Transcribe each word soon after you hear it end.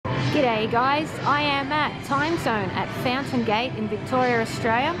G'day guys, I am at Timezone at Fountain Gate in Victoria,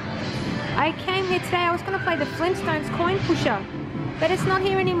 Australia. I came here today, I was going to play the Flintstones coin pusher, but it's not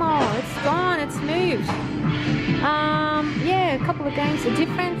here anymore. It's gone, it's moved. Yeah, a couple of games are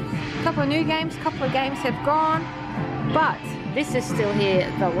different, a couple of new games, a couple of games have gone, but this is still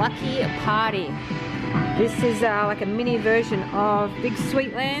here, the Lucky Party. This is like a mini version of Big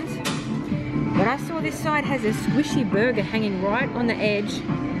Sweetland, but I saw this side has a squishy burger hanging right on the edge.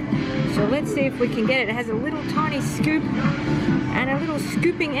 So let's see if we can get it. It has a little tiny scoop and a little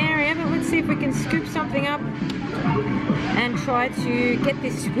scooping area, but let's see if we can scoop something up and try to get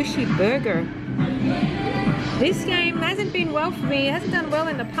this squishy burger. This game hasn't been well for me, it hasn't done well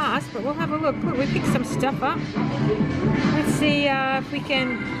in the past, but we'll have a look. Look, we picked some stuff up. Let's see if we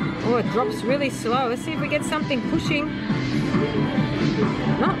can, oh, it drops really slow. Let's see if we get something pushing.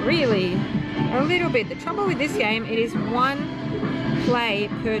 Not really, a little bit. The trouble with this game, it is one play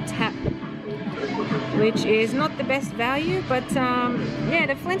per tap, which is not the best value, but yeah,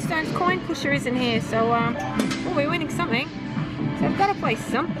 the Flintstones coin pusher isn't here, so oh, we're winning something, so I've got to play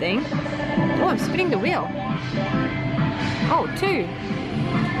something. Oh, I'm spinning the wheel. Oh, 2.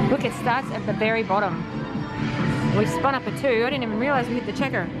 Look, it starts at the very bottom. We spun up a 2. I didn't even realize we hit the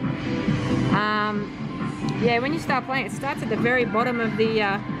checker. Yeah, when you start playing, it starts at the very bottom of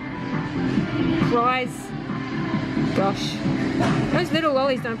the prize. Gosh, those little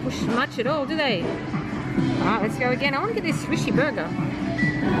lollies don't push much at all, do they? Alright, let's go again. I want to get this swishy burger.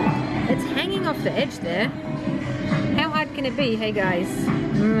 It's hanging off the edge there. How hard can it be? Hey guys.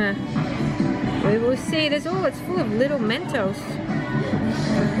 We will see. There's all, it's full of little Mentos.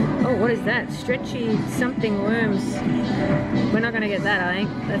 Oh, what is that? Stretchy something worms. We're not going to get that, I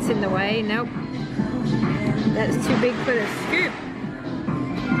think. That's in the way. Nope. That's too big for the scoop.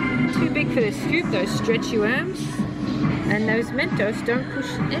 Too big for the scoop, those stretchy worms. And those Mentos don't push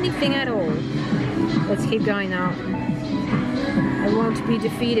anything at all. Let's keep going now. I won't be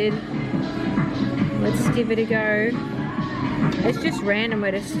defeated. Let's give it a go. It's just random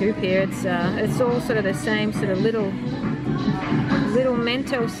where to scoop here. It's all sort of the same sort of little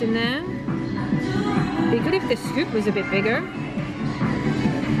Mentos in there. Be good if the scoop was a bit bigger.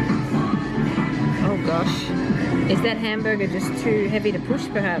 Oh gosh. Is that hamburger just too heavy to push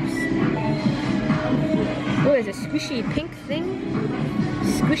perhaps? Oh, there's a squishy pink thing.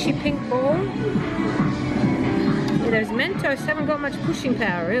 Squishy pink ball. Yeah, those Mentos haven't got much pushing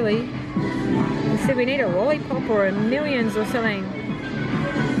power, really. So we need a lollipop or a millions or something.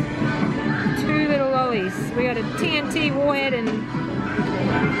 2 little lollies. We got a TNT warhead and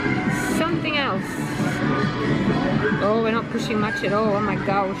something else. Oh, we're not pushing much at all. Oh my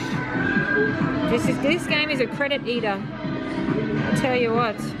gosh. This game is a credit eater. I tell you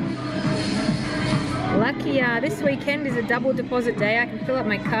what. Lucky, this weekend is a double deposit day. I can fill up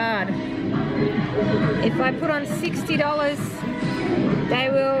my card. If I put on $60, they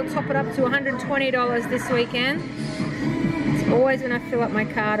will top it up to $120 this weekend. It's always when I fill up my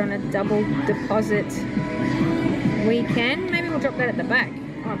card on a double deposit weekend. Maybe we'll drop that at the back.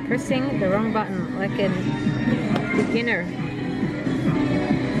 Oh, I'm pressing the wrong button like a beginner.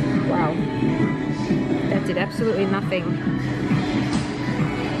 Wow. That did absolutely nothing.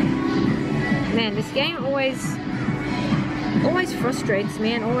 Man, this game always frustrates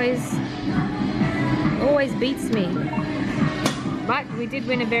me and always beats me. But we did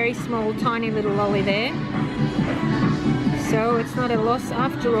win a very small, tiny little lolly there. So it's not a loss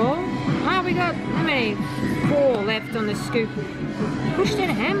after all. Ah, we got, how many? 4 left on the scoop. Push that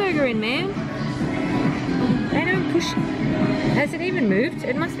hamburger in, man. They don't push. Has it even moved?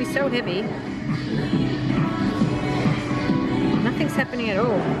 It must be so heavy. Nothing's happening at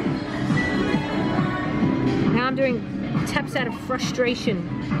all. Now I'm doing taps out of frustration.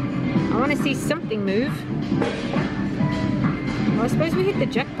 I want to see something move. Well, I suppose we hit the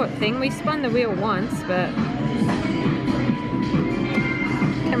jackpot thing. We spun the wheel once, but...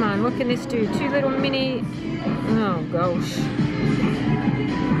 Come on, what can this do? 2 little mini... Oh, gosh.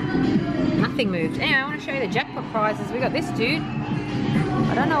 Nothing moved. Anyway, I want to show you the jackpot prizes. We got this dude.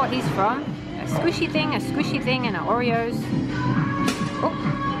 I don't know what he's from. A squishy thing, and an Oreos. Oh.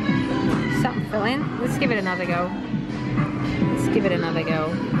 Something fell in. Let's give it another go. Let's give it another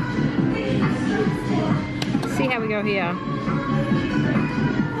go. Let's see how we go here.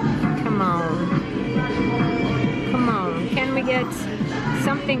 Come on. Come on. Can we get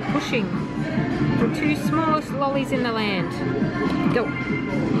something pushing? The 2 smallest lollies in the land. Go.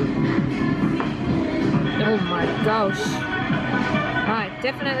 Oh my gosh. Alright,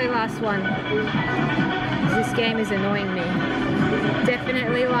 definitely last one. This game is annoying me.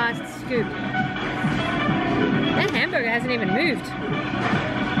 Definitely last scoop. That hamburger hasn't even moved.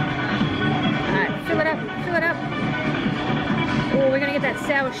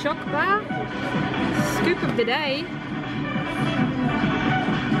 Shell Shock Bar. Scoop of the day.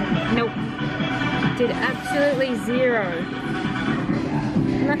 Nope. Did absolutely zero.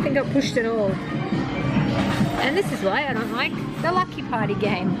 Nothing got pushed at all. And this is why I don't like the Lucky Party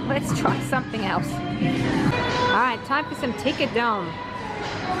game. Let's try something else. Alright, time for some Ticket Dome.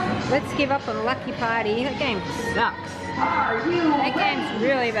 Let's give up on Lucky Party. That game sucks. That game's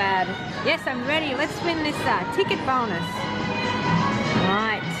really bad. Yes, I'm ready. Let's win this ticket bonus.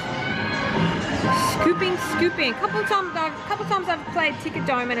 Alright. Scooping. Couple times I've played Ticket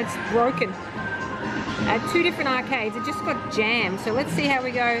Dome and it's broken. At 2 different arcades, it just got jammed. So let's see how we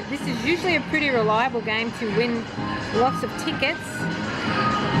go. This is usually a pretty reliable game to win lots of tickets.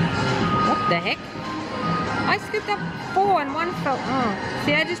 What the heck? I scooped up 4 and 1 fell. Oh,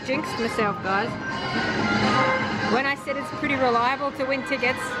 see, I just jinxed myself, guys. When I said it's pretty reliable to win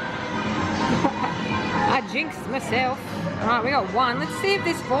tickets, I jinxed myself. Alright, we got 1. Let's see if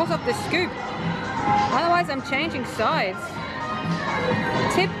this falls off the scoop. Otherwise, I'm changing sides.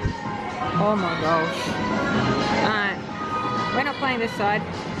 Tip. Oh my gosh. Alright. We're not playing this side.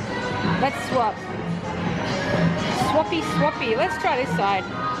 Let's swap. Swappy. Let's try this side.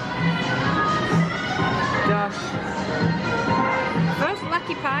 Gosh. First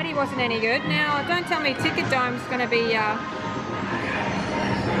Lucky Party wasn't any good. Now, don't tell me Ticket Dome's gonna be,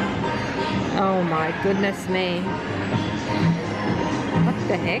 oh my goodness me. What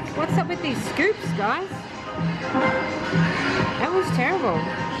the heck? What's up with these scoops, guys? That was terrible.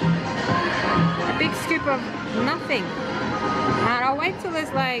 A big scoop of nothing. Alright, I'll wait till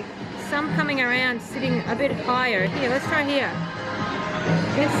there's like some coming around sitting a bit higher. Here, let's try here.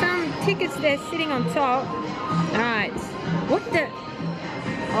 There's some tickets there sitting on top. Alright. What the?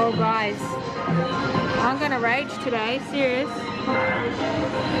 Oh guys. I'm gonna rage today. Serious.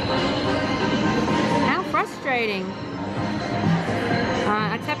 How frustrating.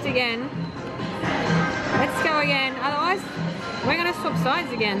 Alright, I tapped again. Let's go again. Otherwise, we're gonna swap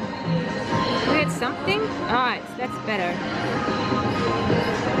sides again. We get something? Alright, that's better.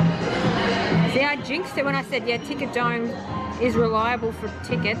 See, I jinxed it when I said, yeah, Ticket Dome is reliable for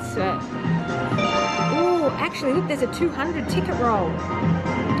tickets. Ooh, actually, look, there's a 200 ticket roll.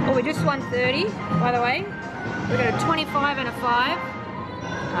 Oh, we just won 30, by the way. We got a 25 and a 5.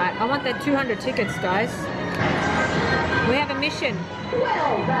 Alright, I want that 200 tickets, guys. We have a mission.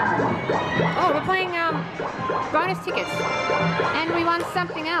 Oh, we're playing bonus tickets. And we won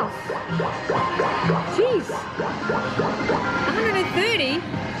something else. Jeez. 130?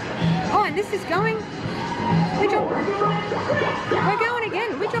 Oh, and this is going... We're going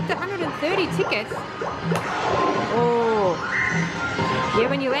again. We dropped 130 tickets. Oh. Yeah,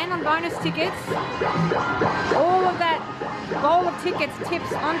 when you land on bonus tickets, all of that bowl of tickets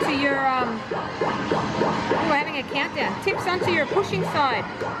tips onto your, oh, we're having a countdown. Tips onto your pushing side.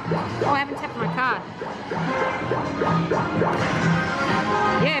 Oh, I haven't tapped my card.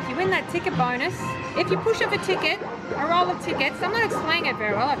 Yeah, if you win that ticket bonus, if you push up a ticket, a roll of tickets, I'm not explaining it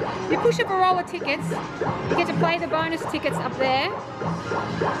very well. You push up a roll of tickets, you get to play the bonus tickets up there.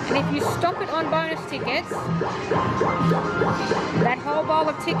 And if you stop it on bonus tickets, that whole bowl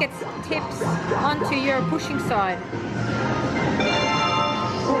of tickets tips onto your pushing side.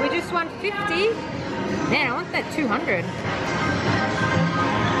 Well, we just won 50. Man, I want that 200.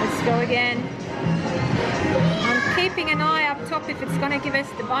 Let's go again. I'm keeping an eye up top if it's going to give us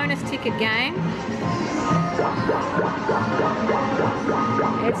the bonus ticket game.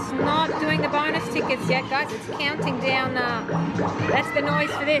 It's not doing the bonus tickets yet, guys. It's counting down. That's the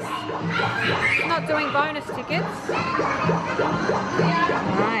noise for this. It's not doing bonus tickets.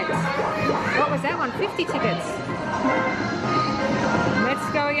 Alright. What was that one? 50 tickets. Let's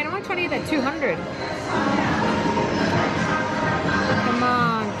go again. I'm trying to get that 200.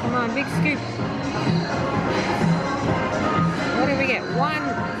 Come on, big scoop. What did we get? 1.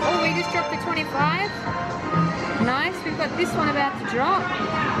 Oh, we just dropped the 25. Nice. We've got this one about to drop.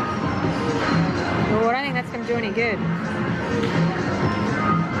 Oh, I don't think that's going to do any good.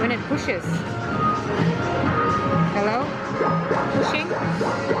 When it pushes. Hello? Pushing.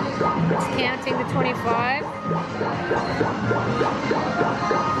 It's counting the 25.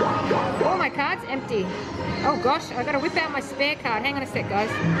 Oh, my card's empty. Oh gosh, I gotta whip out my spare card. Hang on a sec, guys.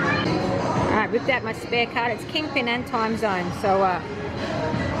 Alright, whipped out my spare card. It's Kingpin and Timezone. So,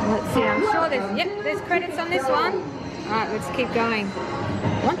 let's see. I'm sure there's credits on this one. Alright, let's keep going.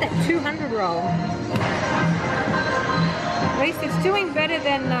 I want that 200 roll. At least it's doing better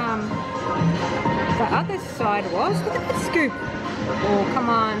than the other side was. Look at that scoop. Oh, come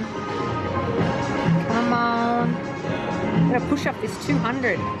on. Come on. I'm gonna push up this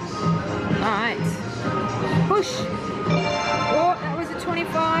 200. Alright. Push. Oh, that was a 25.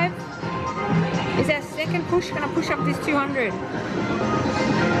 225 is our second push. Gonna push up this 200.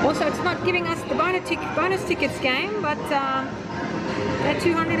 Also, it's not giving us the bonus tickets game, but that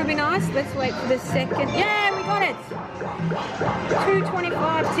 200 will be nice. Let's wait for the second. Yeah, we got it.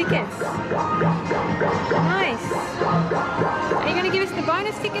 225 tickets. Nice. Are you gonna give us the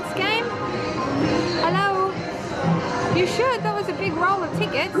bonus tickets game? Hello? You should. That was a big roll of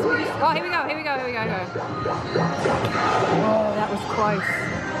tickets. Oh, here we go. Here we go. Here we go. Oh, that was close.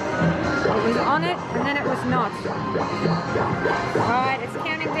 It was on it, and then it was not. Alright, it's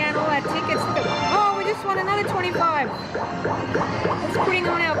counting down all our tickets. Oh, we just won another 25. It's putting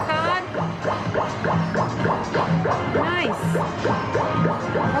on our card. Nice.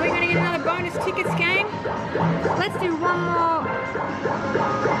 Are we going to get another bonus tickets game? Let's do one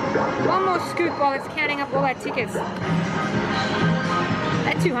more scoop while it's counting up all our tickets.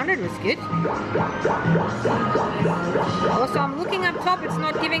 That 200 was good. Also, I'm looking up top, it's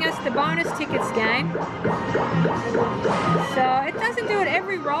not giving us the bonus tickets game. So, it doesn't do it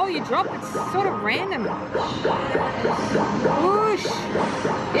every roll you drop, it's sort of random. Whoosh!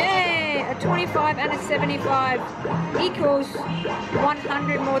 Yay! A 25 and a 75 equals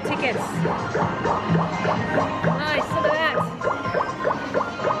 100 more tickets. Nice, look at that.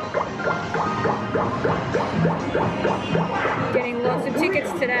 Getting lots of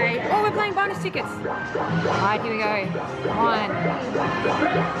tickets today. Oh, we're playing bonus tickets. Alright, here we go. One.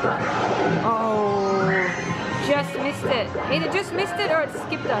 Oh, just missed it. Either just missed it or it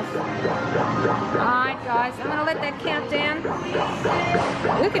skipped us. Alright, guys, I'm gonna let that count down.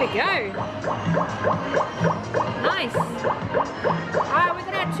 Look at it go. Nice. Alright, we're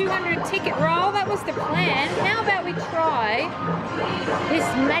gonna have 200 ticket roll. That was the plan. How about we try this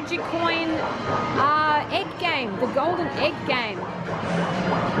magic coin egg game, the golden egg game.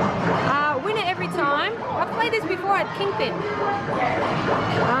 Win it every time. I've played this before at Kingpin.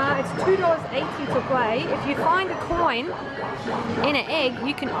 It's $2.80 to play. If you find a coin in an egg,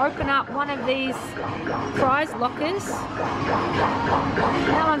 you can open up one of these prize lockers.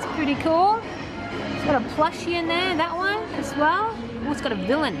 That one's pretty cool. It's got a plushie in there, that one as well. Oh, it's got a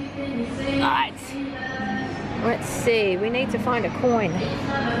villain. Alright. Let's see, we need to find a coin.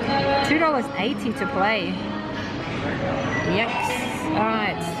 $2.80 to play. Yikes.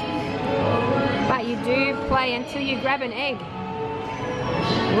 Alright. But you do play until you grab an egg.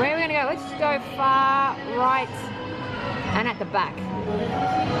 Where are we going to go? Let's go far right and at the back.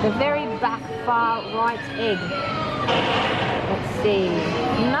 The very back far right egg. Let's see.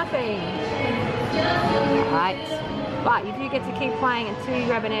 Nothing. Alright. But you do get to keep playing until you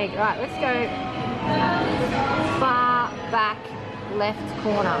grab an egg. Alright, let's go far back left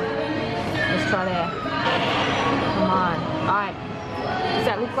corner. Let's try there. Come on. Alright. Does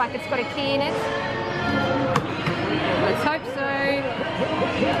that look like it's got a key in it? Let's hope so.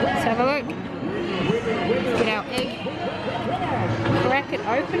 Let's have a look. Let's get our egg. Crack it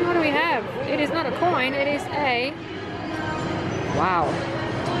open. What do we have? It is not a coin. It is a... Wow.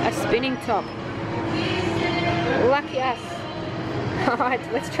 A spinning top. Lucky us. Alright,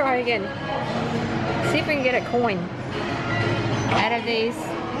 let's try again. See if we can get a coin out of these.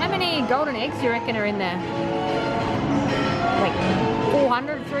 How many golden eggs do you reckon are in there? Like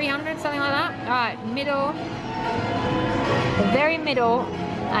 400, 300, something like that? Alright, middle. The very middle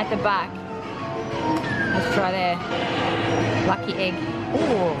at the back. Let's try there. Lucky egg.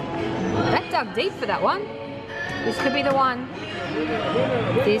 Ooh, that dug deep for that one. This could be the one.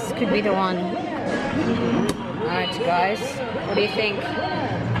 This could be the one. Alright guys, what do you think?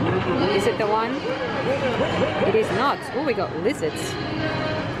 Is it the one? It is not. Oh, we got lizards.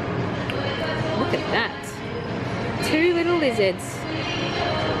 Look at that. 2 little lizards.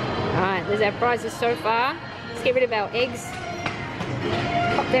 Alright, there's our prizes so far. Let's get rid of our eggs.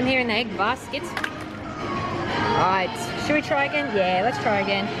 Pop them here in the egg basket. Alright, should we try again? Yeah, let's try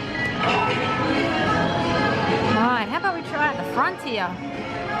again. Alright, how about we try at the front here?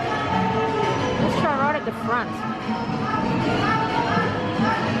 Let's try right at the front.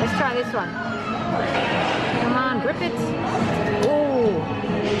 Let's try this one. Come on, grip it. Ooh,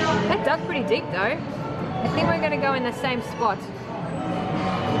 that dug pretty deep though. I think we're going to go in the same spot.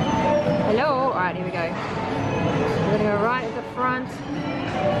 Hello? Alright, here we go. We're going to go right at the front.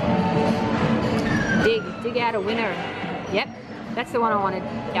 Dig out a winner. Yep, that's the one I wanted.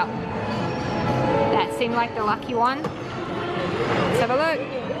 Yep. That seemed like the lucky one. Let's have a look.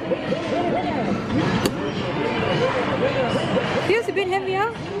 Feels a bit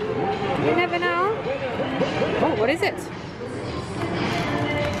heavier. You never know. Oh, what is it?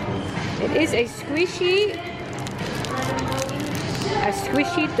 It is a squishy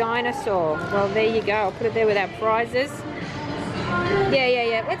dinosaur. Well, there you go. I'll put it there with our prizes.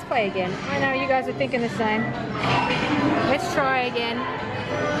 Yeah. Let's play again. I know you guys are thinking the same. Let's try again.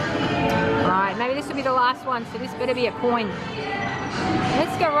 Alright, maybe this will be the last one, so this better be a coin.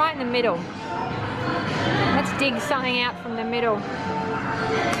 Let's go right in the middle. Let's dig something out from the middle.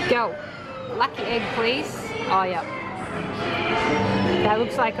 Go. Lucky egg, please. Oh, yeah. That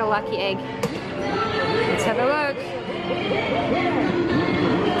looks like a lucky egg. Let's have a look.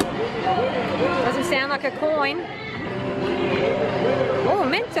 Doesn't sound like a coin. Oh,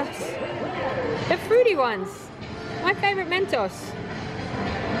 Mentos. The fruity ones. My favorite Mentos.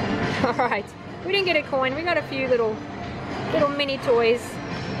 Alright, we didn't get a coin. We got a few little mini toys.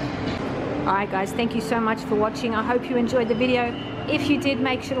 Alright guys, thank you so much for watching. I hope you enjoyed the video. If you did,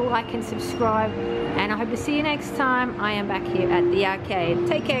 make sure to like and subscribe. And I hope to see you next time. I am back here at the arcade.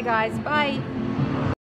 Take care guys. Bye.